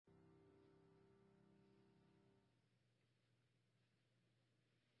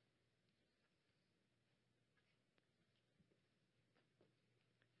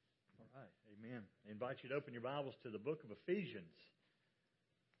Right. Amen. I invite you to open your Bibles to the book of Ephesians,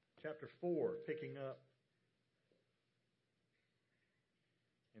 chapter 4, picking up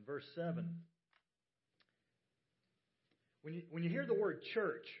in verse 7. When you hear the word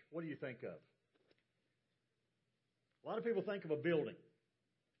church, what do you think of? A lot of people think of a building.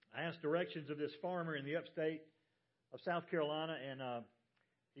 I asked directions of this farmer in the upstate of South Carolina, and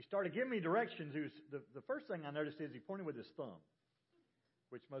he started giving me directions. The first thing I noticed is he pointed with his thumb,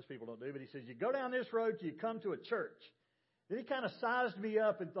 which most people don't do, but he says, you go down this road till you come to a church. Then he kind of sized me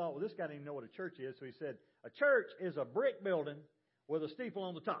up and thought, well, this guy didn't even know what a church is. So he said, a church is a brick building with a steeple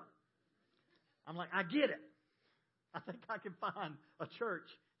on the top. I'm like, I get it. I think I can find a church.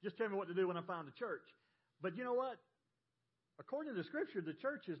 Just tell me what to do when I find a church. But you know what? According to the Scripture, the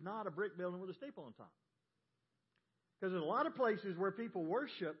church is not a brick building with a steeple on top. Because there's a lot of places where people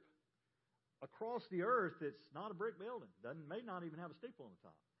worship across the earth, it's not a brick building. May not even have a steeple on the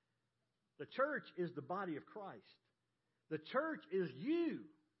top. The church is the body of Christ. The church is you.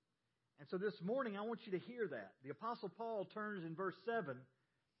 And so this morning, I want you to hear that. The Apostle Paul turns in verse 7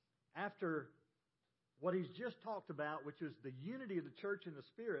 after what he's just talked about, which is the unity of the church in the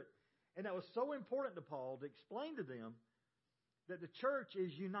Spirit. And that was so important to Paul to explain to them that the church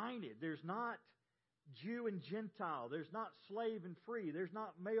is united. There's not Jew and Gentile. There's not slave and free. There's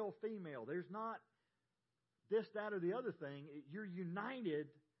not male, female. There's not this, that, or the other thing. You're united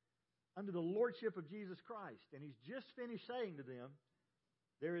under the lordship of Jesus Christ. And he's just finished saying to them,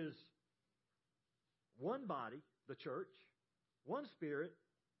 there is one body, the church, one Spirit,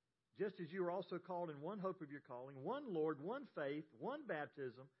 just as you are also called in one hope of your calling, one Lord, one faith, one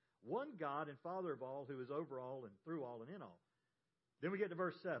baptism, one God and Father of all, who is over all and through all and in all. Then we get to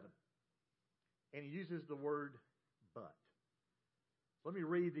verse 7. And he uses the word but. Let me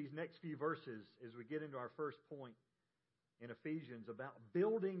read these next few verses as we get into our first point in Ephesians about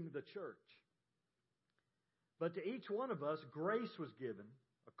building the church. But to each one of us, grace was given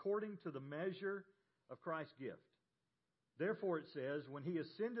according to the measure of Christ's gift. Therefore it says, when he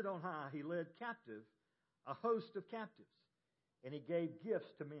ascended on high, he led captive a host of captives, and he gave gifts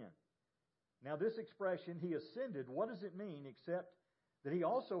to men. Now this expression, he ascended, what does it mean except that he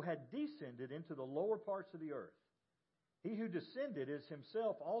also had descended into the lower parts of the earth? He who descended is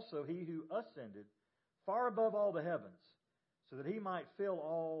himself also he who ascended far above all the heavens, so that he might fill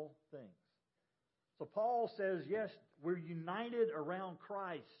all things. So Paul says, yes, we're united around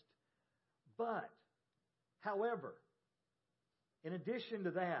Christ, but, however, in addition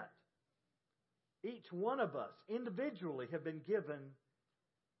to that, each one of us individually have been given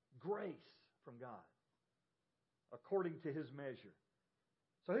grace from God according to his measure.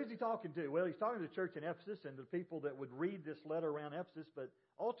 So who's he talking to? Well, he's talking to the church in Ephesus and the people that would read this letter around Ephesus, but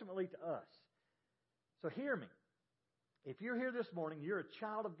ultimately to us. So hear me. If you're here this morning, you're a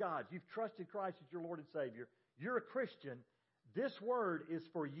child of God. You've trusted Christ as your Lord and Savior. You're a Christian. This word is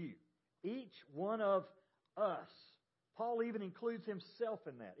for you. Each one of us. Paul even includes himself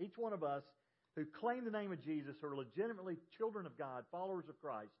in that. Each one of us who claim the name of Jesus, who are legitimately children of God, followers of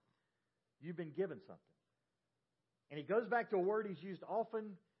Christ, you've been given something. And he goes back to a word he's used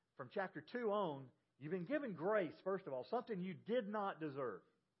often from chapter 2 on. You've been given grace, first of all, something you did not deserve.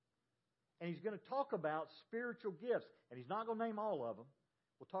 And he's going to talk about spiritual gifts. And he's not going to name all of them.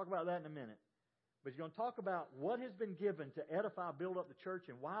 We'll talk about that in a minute. But he's going to talk about what has been given to edify, build up the church,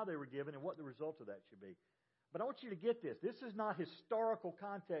 and why they were given, and what the result of that should be. But I want you to get this. This is not historical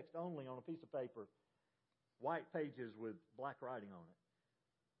context only on a piece of paper, white pages with black writing on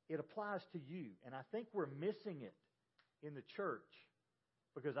it. It applies to you. And I think we're missing it in the church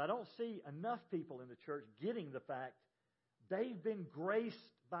because I don't see enough people in the church getting the fact they've been graced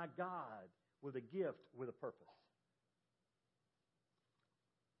by God with a gift, with a purpose.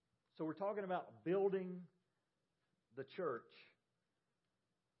 So we're talking about building the church.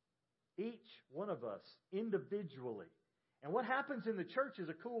 Each one of us individually. And what happens in the church is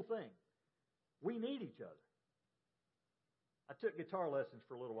a cool thing. We need each other. I took guitar lessons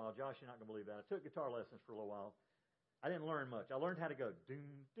for a little while. Josh, you're not going to believe that. I took guitar lessons for a little while. I didn't learn much. I learned how to go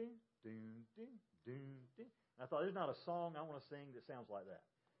doom, doom, doom, doom, doom, doom. And I thought, there's not a song I want to sing that sounds like that.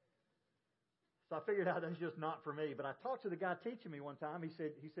 So I figured out that's just not for me. But I talked to the guy teaching me one time. He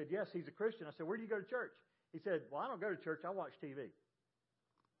said, yes, he's a Christian. I said, where do you go to church? He said, well, I don't go to church. I watch TV.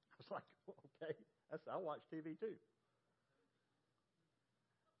 I was like, well, okay, I watch TV too.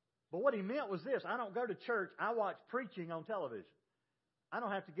 But what he meant was this. I don't go to church. I watch preaching on television. I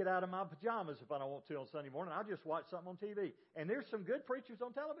don't have to get out of my pajamas if I don't want to on Sunday morning. I'll just watch something on TV. And there's some good preachers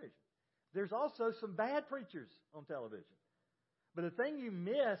on television. There's also some bad preachers on television. But the thing you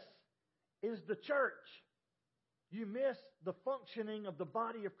miss is the church. You miss the functioning of the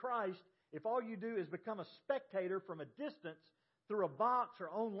body of Christ if all you do is become a spectator from a distance through a box or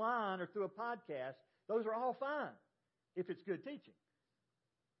online or through a podcast. Those are all fine if it's good teaching.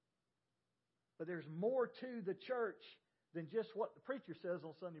 But there's more to the church than just what the preacher says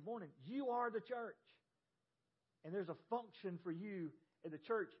on Sunday morning. You are the church. And there's a function for you in the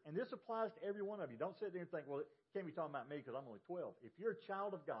church. And this applies to every one of you. Don't sit there and think, well, it can't be talking about me because I'm only 12. If you're a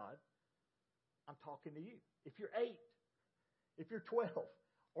child of God, I'm talking to you. If you're 8, if you're 12,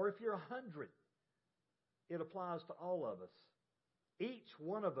 or if you're 100, it applies to all of us. Each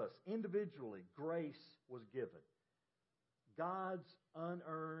one of us, individually, grace was given. God's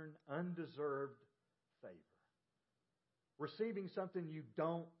unearned, undeserved favor. Receiving something you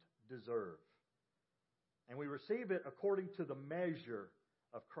don't deserve. And we receive it according to the measure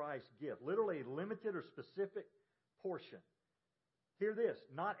of Christ's gift. Literally a limited or specific portion. Hear this.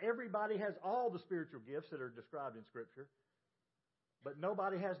 Not everybody has all the spiritual gifts that are described in Scripture. But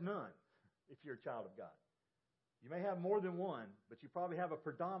nobody has none if you're a child of God. You may have more than one, but you probably have a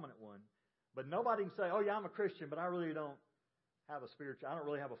predominant one. But nobody can say, oh yeah, I'm a Christian, but I really don't have a spiritual, I don't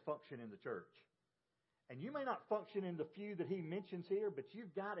really have a function in the church. And you may not function in the few that he mentions here, but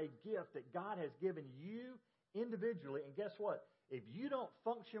you've got a gift that God has given you individually. And guess what? If you don't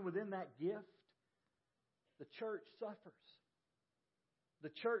function within that gift, the church suffers. The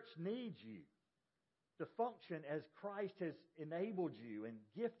church needs you to function as Christ has enabled you and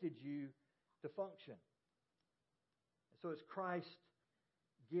gifted you to function. And so it's Christ's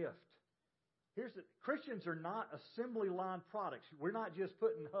gift. Christians are not assembly line products. We're not just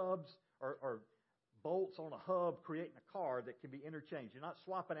putting hubs or bolts on a hub creating a car that can be interchanged. You're not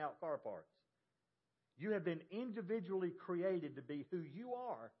swapping out car parts. You have been individually created to be who you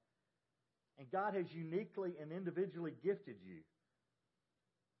are, and God has uniquely and individually gifted you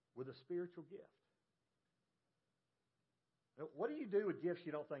with a spiritual gift. Now, what do you do with gifts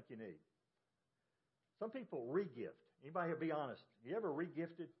you don't think you need? Some people re-gift. Anybody here be honest? You ever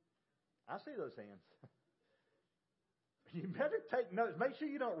re-gifted? I see those hands. You better take notes. Make sure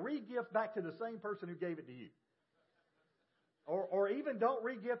you don't re-gift back to the same person who gave it to you. Or even don't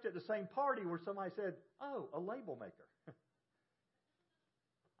re-gift at the same party where somebody said, oh, a label maker. I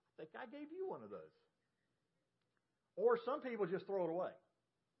think I gave you one of those. Or some people just throw it away.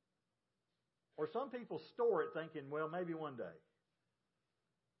 Or some people store it thinking, well, maybe one day.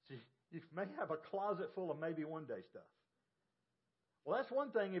 So you may have a closet full of maybe one day stuff. Well, that's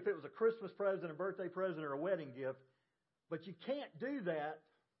one thing if it was a Christmas present, a birthday present, or a wedding gift. But you can't do that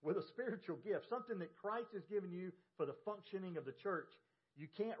with a spiritual gift, something that Christ has given you for the functioning of the church. You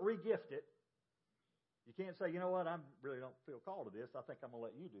can't re-gift it. You can't say, you know what, I really don't feel called to this. I think I'm going to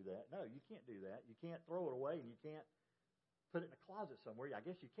let you do that. No, you can't do that. You can't throw it away and you can't put it in a closet somewhere. I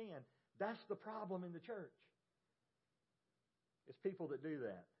guess you can. That's the problem in the church. It's people that do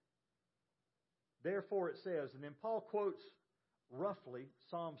that. Therefore it says, and then Paul quotes roughly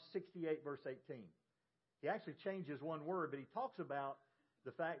Psalm 68 verse 18. He actually changes one word, but he talks about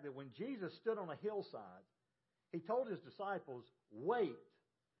the fact that when Jesus stood on a hillside, he told his disciples, wait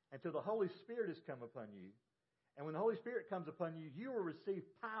until the Holy Spirit has come upon you. And when the Holy Spirit comes upon you, you will receive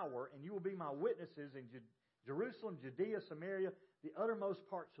power and you will be my witnesses in Jerusalem, Judea, Samaria, the uttermost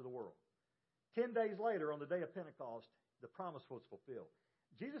parts of the world. 10 days later, on the day of Pentecost, the promise was fulfilled.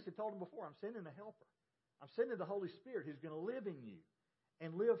 Jesus had told them before, I'm sending a helper. I'm sending the Holy Spirit who's going to live in you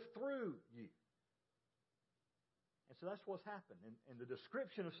and live through you. And so that's what's happened. And the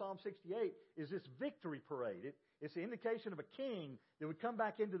description of Psalm 68 is this victory parade. It's the indication of a king that would come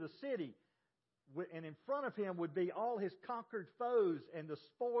back into the city, and in front of him would be all his conquered foes and the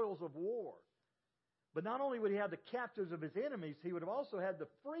spoils of war. But not only would he have the captives of his enemies, he would have also had the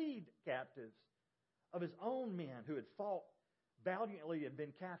freed captives of his own men who had fought valiantly and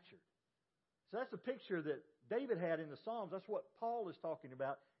been captured. So that's the picture that David had in the Psalms. That's what Paul is talking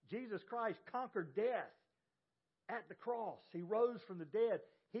about. Jesus Christ conquered death at the cross. He rose from the dead.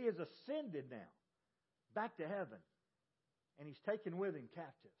 He has ascended now back to heaven. And he's taken with him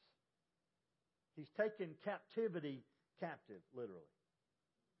captives. He's taken captivity captive, literally.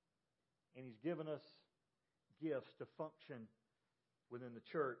 And he's given us gifts to function within the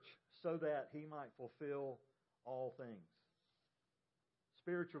church so that he might fulfill all things.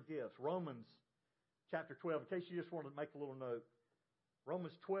 Spiritual gifts. Romans chapter 12, in case you just want to make a little note.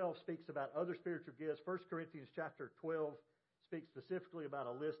 Romans 12 speaks about other spiritual gifts. 1 Corinthians chapter 12 speaks specifically about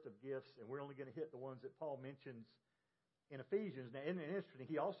a list of gifts, and we're only going to hit the ones that Paul mentions in Ephesians. Now, isn't it interesting?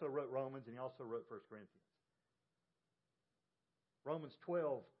 He also wrote Romans, and he also wrote 1 Corinthians. Romans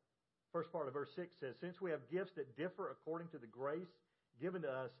 12, first part of verse 6 says, since we have gifts that differ according to the grace given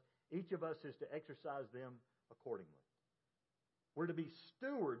to us, each of us is to exercise them accordingly. We're to be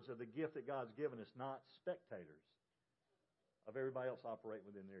stewards of the gift that God's given us, not spectators of everybody else operating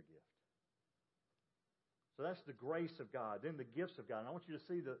within their gift. So that's the grace of God. Then the gifts of God. And I want you to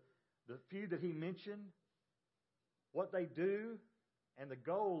see the few that he mentioned, what they do, and the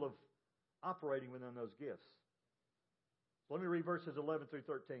goal of operating within those gifts. So let me read verses 11 through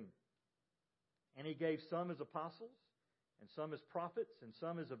 13. And he gave some as apostles, and some as prophets, and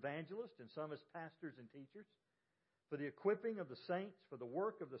some as evangelists, and some as pastors and teachers, for the equipping of the saints, for the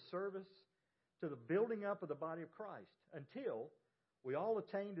work of the service, to the building up of the body of Christ, until we all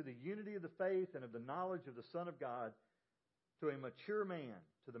attain to the unity of the faith and of the knowledge of the Son of God, to a mature man,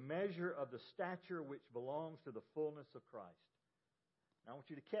 to the measure of the stature which belongs to the fullness of Christ. Now I want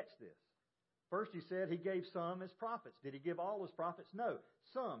you to catch this. First he said he gave some as prophets. Did he give all as prophets? No.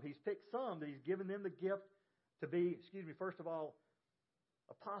 Some. He's picked some that he's given them the gift to be, first of all,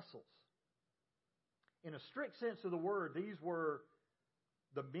 apostles. In a strict sense of the word, these were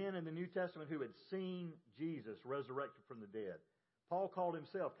the men in the New Testament who had seen Jesus resurrected from the dead. Paul called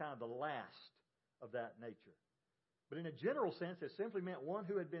himself kind of the last of that nature. But in a general sense, it simply meant one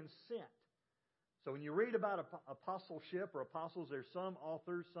who had been sent. So when you read about apostleship or apostles, there's some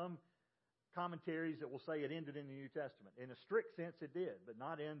authors, some commentaries that will say it ended in the New Testament. In a strict sense, it did, but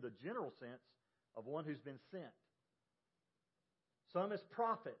not in the general sense of one who's been sent. Some as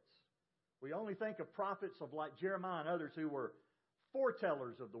prophets. We only think of prophets of like Jeremiah and others who were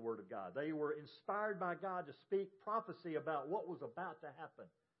foretellers of the Word of God. They were inspired by God to speak prophecy about what was about to happen.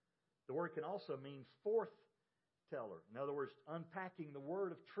 The word can also mean forth-teller. In other words, unpacking the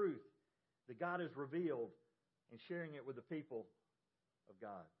word of truth that God has revealed and sharing it with the people of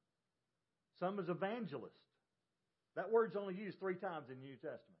God. Some as evangelists. That word's only used 3 times in the New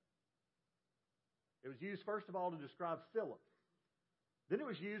Testament. It was used, first of all, to describe Philip. Then it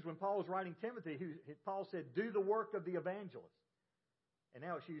was used when Paul was writing Timothy. Paul said, do the work of the evangelist. And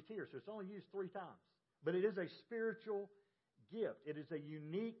now it's used here. So it's only used 3 times. But it is a spiritual gift. It is a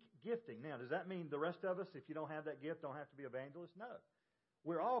unique gifting. Now, does that mean the rest of us, if you don't have that gift, don't have to be evangelists? No.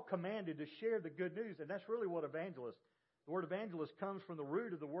 We're all commanded to share the good news. And that's really what evangelist, the word evangelist comes from the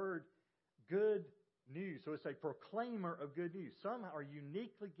root of the word good news. So it's a proclaimer of good news. Some are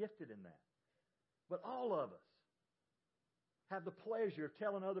uniquely gifted in that. But all of us have the pleasure of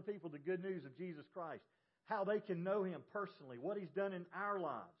telling other people the good news of Jesus Christ, how they can know Him personally, what He's done in our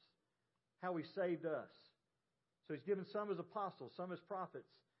lives, how He saved us. So He's given some as apostles, some as prophets,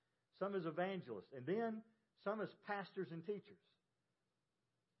 some as evangelists, and then some as pastors and teachers.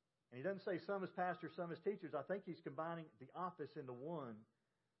 And He doesn't say some as pastors, some as teachers. I think He's combining the office into one.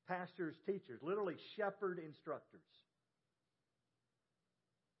 Pastors, teachers, literally shepherd instructors.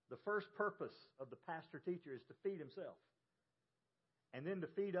 The first purpose of the pastor-teacher is to feed himself, and then to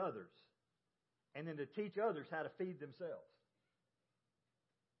feed others, and then to teach others how to feed themselves.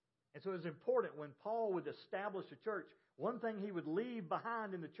 And so it's important when Paul would establish a church, one thing he would leave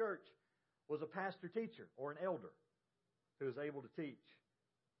behind in the church was a pastor-teacher or an elder who was able to teach.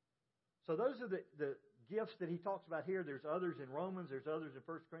 So those are the gifts that he talks about here. There's others in Romans. There's others in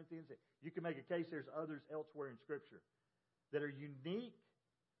 1 Corinthians. You can make a case there's others elsewhere in Scripture that are unique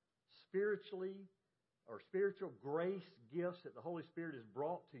spiritually or spiritual grace gifts that the Holy Spirit has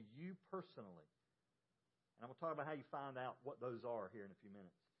brought to you personally. And I'm going to talk about how you find out what those are here in a few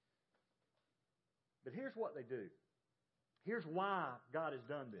minutes. But here's what they do. Here's why God has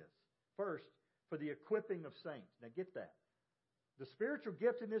done this. First, for the equipping of saints. Now get that. The spiritual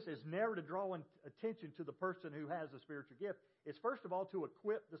giftedness is never to draw attention to the person who has the spiritual gift. It's first of all to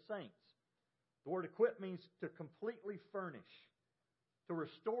equip the saints. The word equip means to completely furnish, to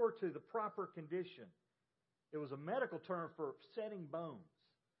restore to the proper condition. It was a medical term for setting bones.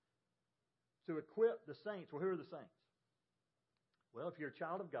 To equip the saints. Well, who are the saints? Well, if you're a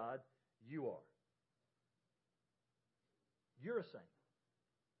child of God, you are. You're a saint.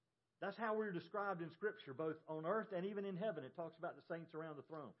 That's how we're described in Scripture, both on earth and even in heaven. It talks about the saints around the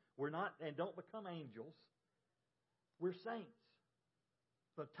throne. We're not, and don't become angels. We're saints.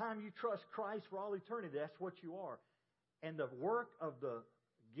 By the time you trust Christ for all eternity, that's what you are. And the work of the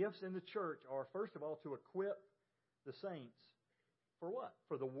gifts in the church are, first of all, to equip the saints for what?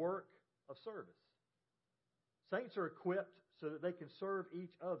 For the work of service. Saints are equipped so that they can serve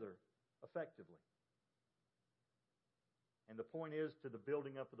each other effectively. And the point is to the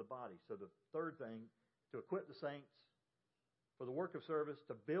building up of the body. So the third thing, to equip the saints for the work of service,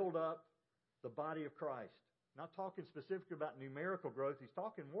 to build up the body of Christ. Not talking specifically about numerical growth. He's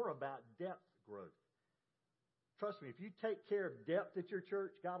talking more about depth growth. Trust me, if you take care of depth at your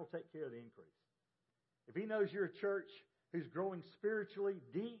church, God will take care of the increase. If He knows you're a church who's growing spiritually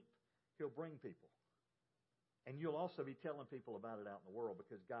deep, He'll bring people. And you'll also be telling people about it out in the world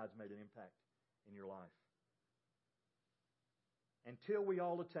because God's made an impact in your life. Until we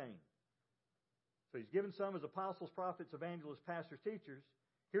all attain. So He's given some as apostles, prophets, evangelists, pastors, teachers.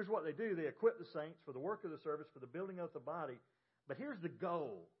 Here's what they do. They equip the saints for the work of the service, for the building of the body. But here's the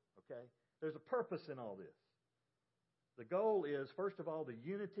goal, okay? There's a purpose in all this. The goal is, first of all, the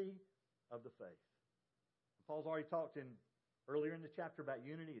unity of the faith. Paul's already talked earlier in the chapter about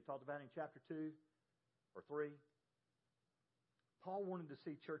unity. He talked about it in chapter 2 or 3. Paul wanted to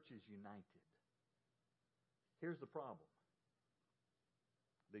see churches united. Here's the problem.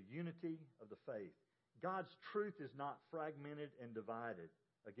 The unity of the faith. God's truth is not fragmented and divided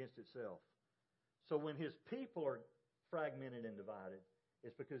against itself. So when His people are fragmented and divided,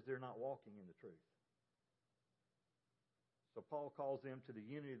 it's because they're not walking in the truth. So Paul calls them to the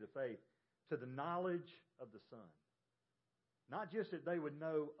unity of the faith, to the knowledge of the Son. Not just that they would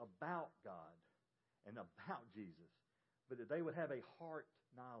know about God and about Jesus, but that they would have a heart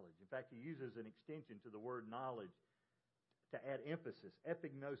knowledge. In fact, he uses an extension to the word knowledge to add emphasis,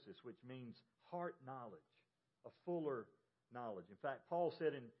 epignosis, which means heart knowledge, a fuller knowledge. In fact, Paul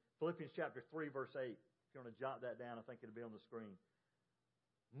said in Philippians chapter 3, verse 8, if you want to jot that down, I think it'll be on the screen.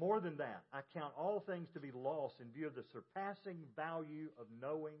 More than that, I count all things to be lost in view of the surpassing value of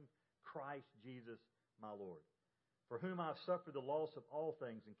knowing Christ Jesus my Lord, for whom I have suffered the loss of all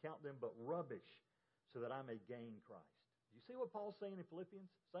things and count them but rubbish so that I may gain Christ. Do you see what Paul's saying in Philippians?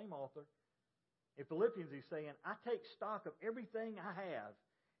 Same author. In Philippians, he's saying, I take stock of everything I have,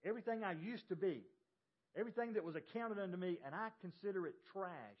 everything I used to be, everything that was accounted unto me, and I consider it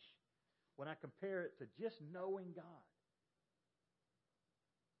trash when I compare it to just knowing God.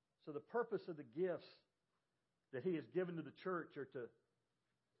 So the purpose of the gifts that He has given to the church are to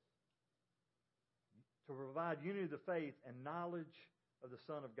provide unity of the faith and knowledge of the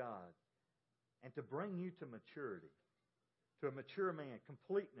Son of God, and to bring you to maturity, to a mature man,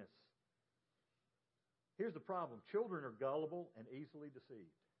 completeness. Here's the problem. Children are gullible and easily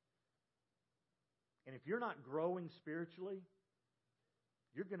deceived. And if you're not growing spiritually,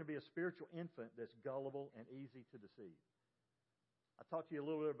 you're going to be a spiritual infant that's gullible and easy to deceive. I talked to you a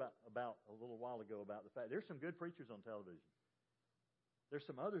little bit about a little while ago about the fact there's some good preachers on television. There's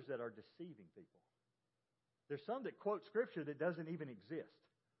some others that are deceiving people. There's some that quote Scripture that doesn't even exist.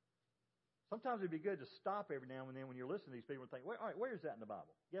 Sometimes it'd be good to stop every now and then when you're listening to these people and think, all right, where is that in the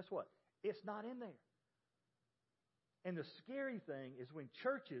Bible? Guess what? It's not in there. And the scary thing is when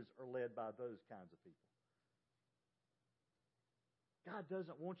churches are led by those kinds of people. God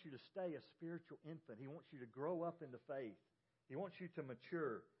doesn't want you to stay a spiritual infant. He wants you to grow up in the faith. He wants you to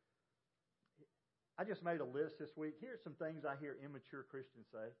mature. I just made a list this week. Here's some things I hear immature Christians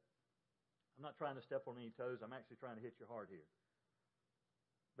say. I'm not trying to step on any toes. I'm actually trying to hit your heart here.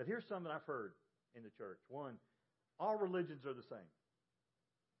 But here's some that I've heard in the church. One, all religions are the same.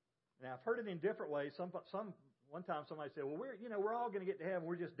 Now, I've heard it in different ways. One time somebody said, well, we're all going to get to heaven.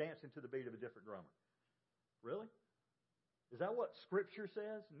 We're just dancing to the beat of a different drummer. Really? Is that what Scripture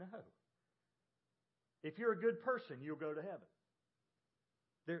says? No. If you're a good person, you'll go to heaven.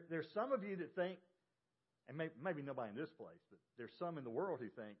 There's some of you that think, and maybe nobody in this place, but there's some in the world who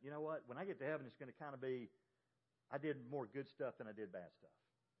think, you know what, when I get to heaven, it's going to kind of be, I did more good stuff than I did bad stuff.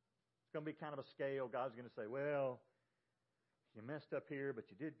 It's going to be kind of a scale. God's going to say, well, you messed up here, but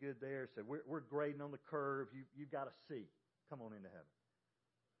you did good there. So we're grading on the curve. You've got a C. Come on into heaven.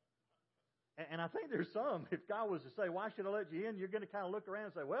 And I think there's some, if God was to say, why should I let you in? You're going to kind of look around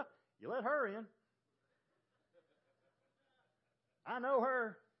and say, well, you let her in. I know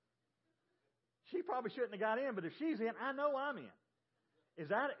her. She probably shouldn't have got in, but if she's in, I know I'm in. Is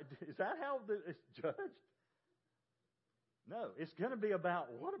that how it's judged? No. It's going to be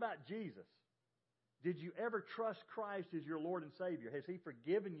about, what about Jesus? Did you ever trust Christ as your Lord and Savior? Has He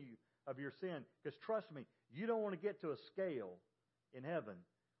forgiven you of your sin? Because trust me, you don't want to get to a scale in heaven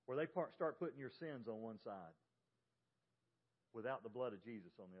where they start putting your sins on one side without the blood of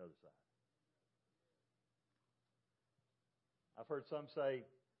Jesus on the other side. I've heard some say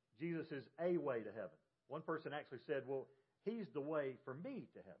Jesus is a way to heaven. One person actually said, well, He's the way for me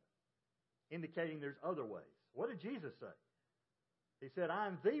to heaven, indicating there's other ways. What did Jesus say? He said,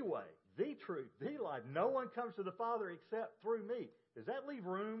 I'm the way, the truth, the life. No one comes to the Father except through me. Does that leave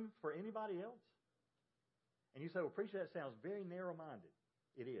room for anybody else? And you say, well, preacher, that sounds very narrow-minded.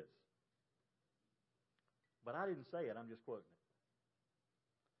 It is. But I didn't say it. I'm just quoting it.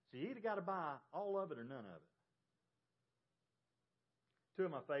 So you either got to buy all of it or none of it. Two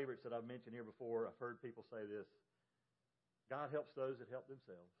of my favorites that I've mentioned here before, I've heard people say this. God helps those that help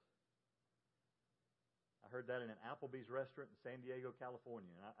themselves. I heard that in an Applebee's restaurant in San Diego, California.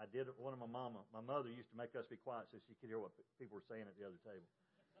 And I did it. My mother used to make us be quiet so she could hear what people were saying at the other table.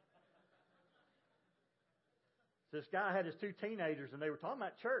 So this guy had his two teenagers, and they were talking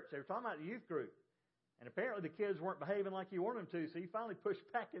about church. They were talking about the youth group. And apparently the kids weren't behaving like he wanted them to, so he finally pushed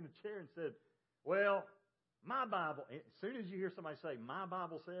back in the chair and said, well, my Bible, as soon as you hear somebody say, my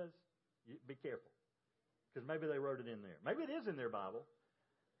Bible says, be careful. Because maybe they wrote it in there. Maybe it is in their Bible,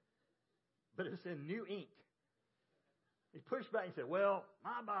 but it's in new ink. He pushed back and said, well,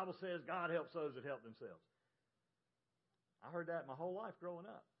 my Bible says God helps those that help themselves. I heard that my whole life growing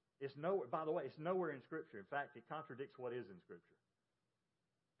up. It's nowhere, by the way, it's nowhere in Scripture. In fact, it contradicts what is in Scripture.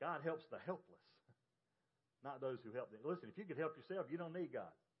 God helps the helpless, not those who help them. Listen, if you could help yourself, you don't need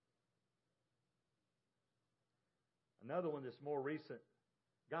God. Another one that's more recent,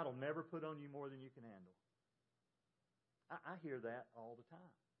 God will never put on you more than you can handle. I hear that all the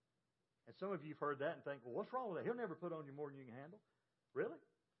time. And some of you have heard that and think, well, what's wrong with that? He'll never put on you more than you can handle. Really?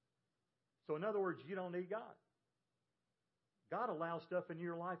 So in other words, you don't need God. God allows stuff in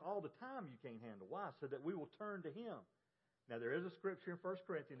your life all the time you can't handle. Why? So that we will turn to Him. Now, there is a scripture in 1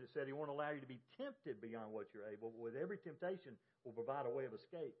 Corinthians that said He won't allow you to be tempted beyond what you're able, but with every temptation will provide a way of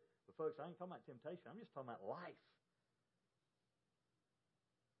escape. But folks, I ain't talking about temptation. I'm just talking about life.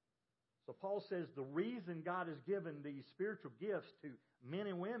 So Paul says the reason God has given these spiritual gifts to men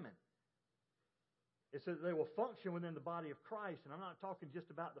and women is so that they will function within the body of Christ. And I'm not talking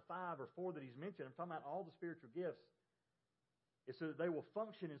just about the 5 or 4 that he's mentioned. I'm talking about all the spiritual gifts. It's so that they will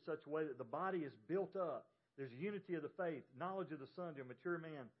function in such a way that the body is built up. There's unity of the faith, knowledge of the Son to a mature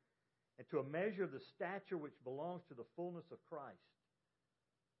man, and to a measure of the stature which belongs to the fullness of Christ.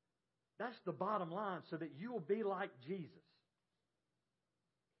 That's the bottom line, so that you will be like Jesus.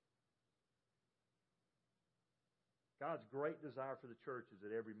 God's great desire for the church is that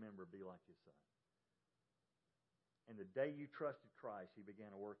every member be like His Son. And the day you trusted Christ, He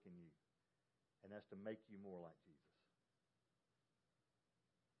began to work in you. And that's to make you more like Jesus.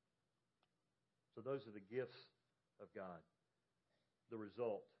 So those are the gifts of God. The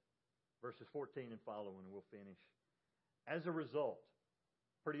result. Verses 14 and following, and we'll finish. As a result,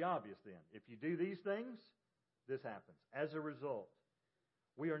 pretty obvious then. If you do these things, this happens. As a result,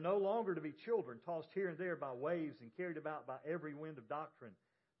 we are no longer to be children, tossed here and there by waves and carried about by every wind of doctrine,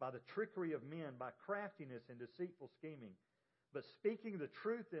 by the trickery of men, by craftiness and deceitful scheming. But speaking the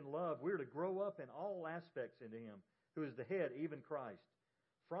truth in love, we are to grow up in all aspects into Him, who is the head, even Christ,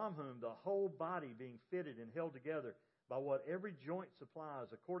 from whom the whole body being fitted and held together by what every joint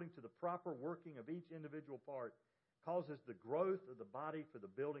supplies, according to the proper working of each individual part, causes the growth of the body for the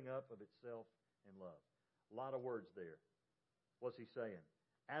building up of itself in love. A lot of words there. What's he saying?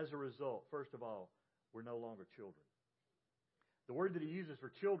 As a result, first of all, we're no longer children. The word that he uses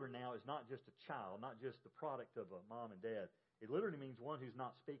for children now is not just a child, not just the product of a mom and dad. It literally means one who's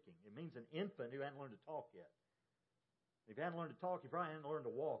not speaking. It means an infant who hasn't learned to talk yet. If you hadn't learned to talk, you probably hadn't learned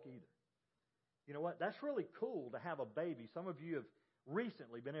to walk either. You know what? That's really cool to have a baby. Some of you have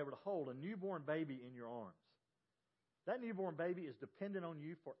recently been able to hold a newborn baby in your arms. That newborn baby is dependent on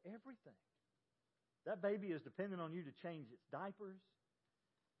you for everything. That baby is dependent on you to change its diapers,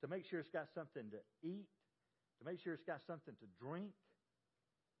 to make sure it's got something to eat, to make sure it's got something to drink.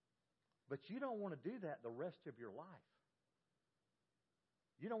 But you don't want to do that the rest of your life.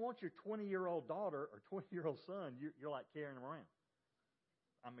 You don't want your 20-year-old daughter or 20-year-old son, you're like carrying them around.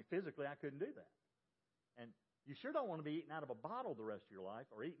 I mean, physically, I couldn't do that. And you sure don't want to be eating out of a bottle the rest of your life,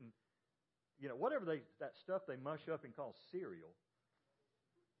 or eating, whatever that stuff they mush up and call cereal.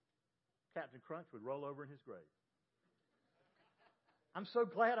 Captain Crunch would roll over in his grave. I'm so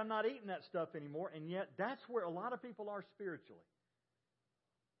glad I'm not eating that stuff anymore, and yet that's where a lot of people are spiritually.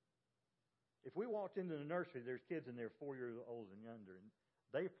 If we walked into the nursery, there's kids in there 4-year-olds and younger, and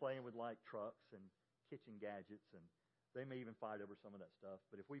they're playing with like trucks and kitchen gadgets, and they may even fight over some of that stuff.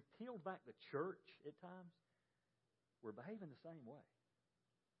 But if we peeled back the church at times, we're behaving the same way.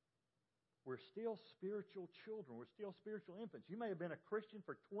 We're still spiritual children. We're still spiritual infants. You may have been a Christian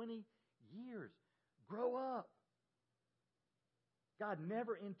for 20 years. Grow up. God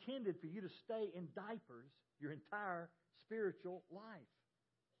never intended for you to stay in diapers your entire spiritual life.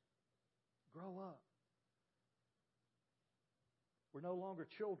 Grow up. We're no longer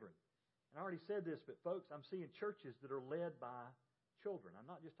children. And I already said this, but folks, I'm seeing churches that are led by children. I'm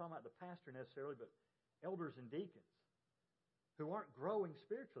not just talking about the pastor necessarily, but elders and deacons who aren't growing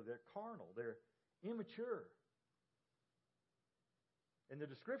spiritually. They're carnal. They're immature. And the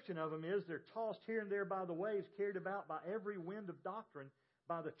description of them is they're tossed here and there by the waves, carried about by every wind of doctrine,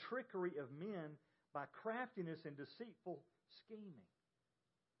 by the trickery of men, by craftiness and deceitful scheming.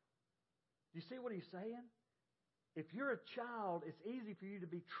 Do you see what he's saying? If you're a child, it's easy for you to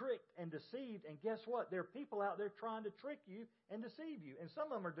be tricked and deceived. And guess what? There are people out there trying to trick you and deceive you. And some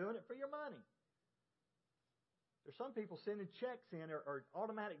of them are doing it for your money. There's some people sending checks in or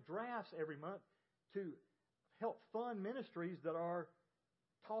automatic drafts every month to help fund ministries that are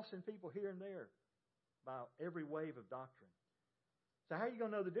tossing people here and there by every wave of doctrine. So how are you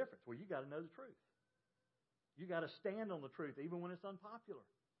going to know the difference? Well, you got to know the truth. You got to stand on the truth even when it's unpopular.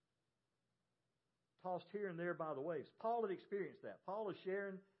 Tossed here and there by the waves. Paul had experienced that. Paul is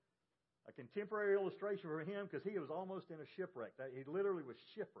sharing a contemporary illustration for him because he was almost in a shipwreck. He literally was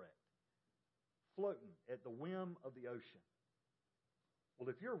shipwrecked, floating at the whim of the ocean. Well,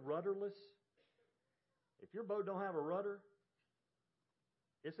 if you're rudderless, if your boat don't have a rudder,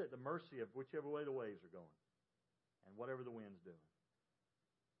 it's at the mercy of whichever way the waves are going and whatever the wind's doing.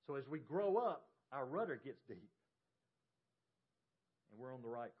 So as we grow up, our rudder gets deep. And we're on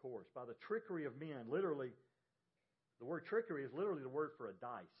the right course. By the trickery of men, literally, the word trickery is literally the word for a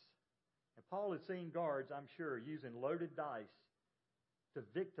dice. And Paul had seen guards, I'm sure, using loaded dice to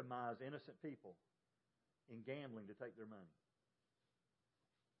victimize innocent people in gambling to take their money.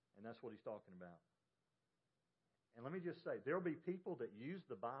 And that's what he's talking about. And let me just say, there'll be people that use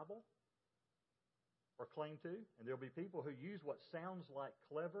the Bible or claim to, and there'll be people who use what sounds like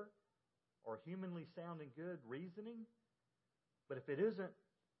clever or humanly sounding good reasoning. But if it isn't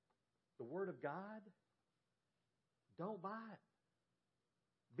the Word of God, don't buy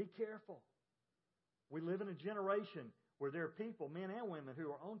it. Be careful. We live in a generation where there are people, men and women,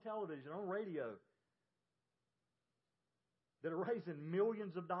 who are on television, on radio, that are raising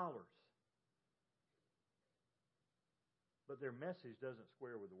millions of dollars. But their message doesn't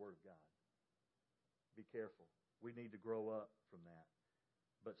square with the Word of God. Be careful. We need to grow up from that.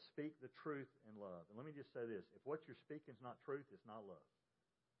 But speak the truth in love. And let me just say this. If what you're speaking is not truth, it's not love.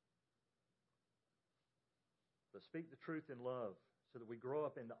 But speak the truth in love so that we grow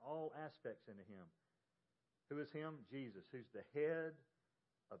up into all aspects into Him. Who is Him? Jesus, who's the head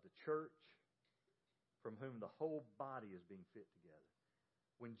of the church, from whom the whole body is being fit together.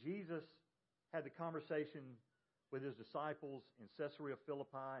 When Jesus had the conversation with His disciples in Caesarea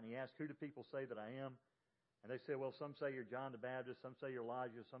Philippi, and He asked, who do people say that I am? And they said, well, some say you're John the Baptist, some say you're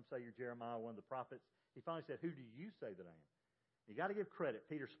Elijah, some say you're Jeremiah, one of the prophets. He finally said, who do you say that I am? You got to give credit.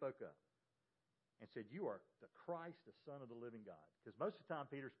 Peter spoke up and said, you are the Christ, the Son of the living God. Because most of the time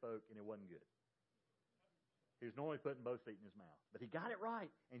Peter spoke and it wasn't good. He was normally putting both feet in his mouth. But he got it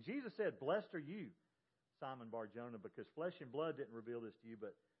right. And Jesus said, blessed are you, Simon Bar-Jonah, because flesh and blood didn't reveal this to you,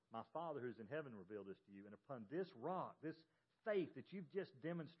 but my Father who's in heaven revealed this to you. And upon this rock, this faith that you've just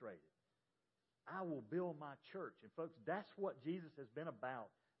demonstrated, I will build my church. And folks, that's what Jesus has been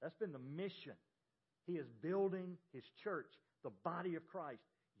about. That's been the mission. He is building His church, the body of Christ,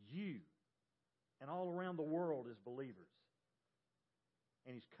 you, and all around the world as believers.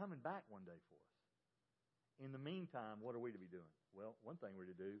 And He's coming back one day for us. In the meantime, what are we to be doing? Well, one thing we're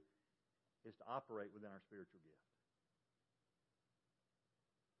to do is to operate within our spiritual gift.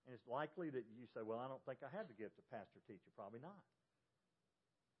 And it's likely that you say, well, I don't think I have the gift of pastor, teacher. Probably not.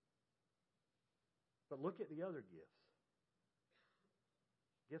 But look at the other gifts.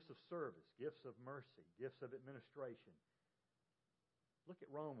 Gifts of service, gifts of mercy, gifts of administration. Look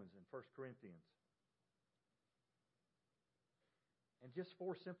at Romans and 1 Corinthians. And just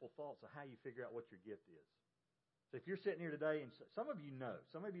 4 simple thoughts of how you figure out what your gift is. So if you're sitting here today, and some of you know,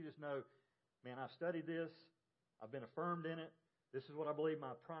 some of you just know, man, I've studied this, I've been affirmed in it, this is what I believe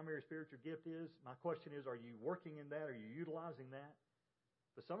my primary spiritual gift is. My question is, are you working in that? Are you utilizing that?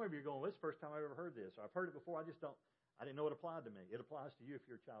 But some of you are going, well, this is the first time I've ever heard this. Or I've heard it before, I didn't know it applied to me. It applies to you if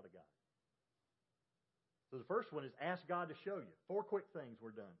you're a child of God. So the first one is ask God to show you. 4 quick things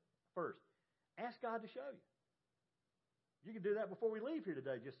we're done. First, ask God to show you. You can do that before we leave here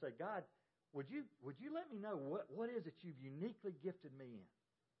today. Just say, God, would you let me know what is it you've uniquely gifted me in?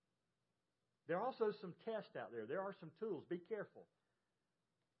 There are also some tests out there. There are some tools. Be careful.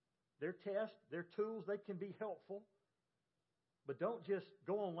 They're tests, they're tools, they can be helpful. But don't just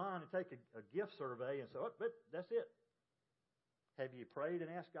go online and take a gift survey and say, oh, but that's it. Have you prayed and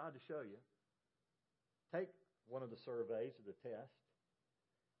asked God to show you? Take one of the surveys or the test.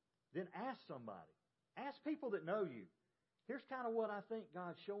 Then ask somebody. Ask people that know you. Here's kind of what I think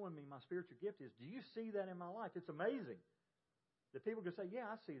God's showing me my spiritual gift is. Do you see that in my life? It's amazing that people can say, yeah,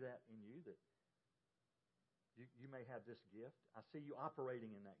 I see that in you, that you may have this gift. I see you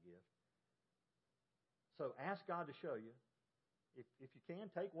operating in that gift. So ask God to show you. If you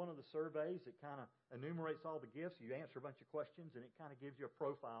can, take one of the surveys that kind of enumerates all the gifts. You answer a bunch of questions, and it kind of gives you a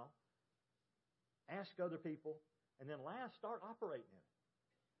profile. Ask other people. And then last, start operating in it.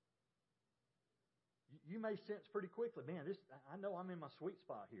 you may sense pretty quickly, man, I know I'm in my sweet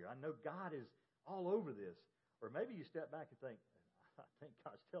spot here. I know God is all over this. Or maybe you step back and think, I think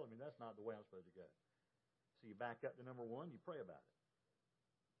God's telling me that's not the way I'm supposed to go. So you back up to number one, you pray about it.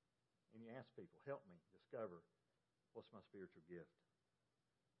 And you ask people, help me discover what's my spiritual gift.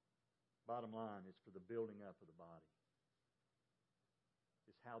 Bottom line, it's for the building up of the body.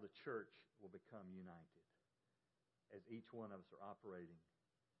 It's how the church will become united as each one of us are operating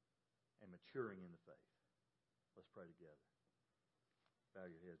and maturing in the faith. Let's pray together. Bow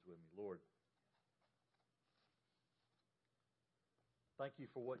your heads with me. Lord, thank you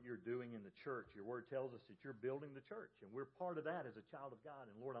for what you're doing in the church. Your word tells us that you're building the church, and we're part of that as a child of God.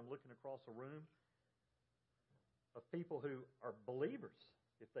 And Lord, I'm looking across a room of people who are believers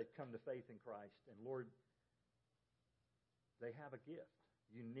if they've come to faith in Christ. And Lord, they have a gift,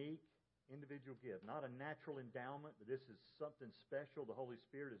 unique, individual gift, not a natural endowment, but this is something special the Holy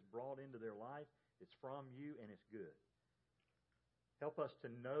Spirit has brought into their life. It's from you, and it's good. Help us to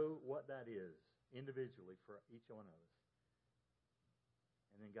know what that is individually for each one of us.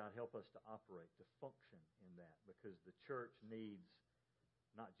 And then, God, help us to operate, to function in that, because the church needs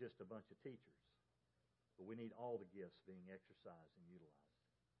not just a bunch of teachers, but we need all the gifts being exercised and utilized.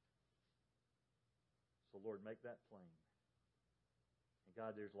 So, Lord, make that plain. And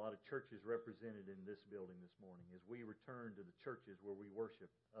God, there's a lot of churches represented in this building this morning as we return to the churches where we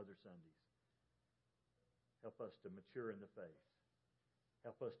worship other Sundays. Help us to mature in the faith.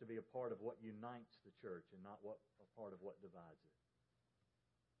 Help us to be a part of what unites the church and not a part of what divides it.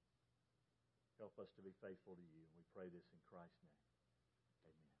 Help us to be faithful to you. And we pray this in Christ's name.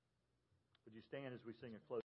 Amen. Would you stand as we sing a close?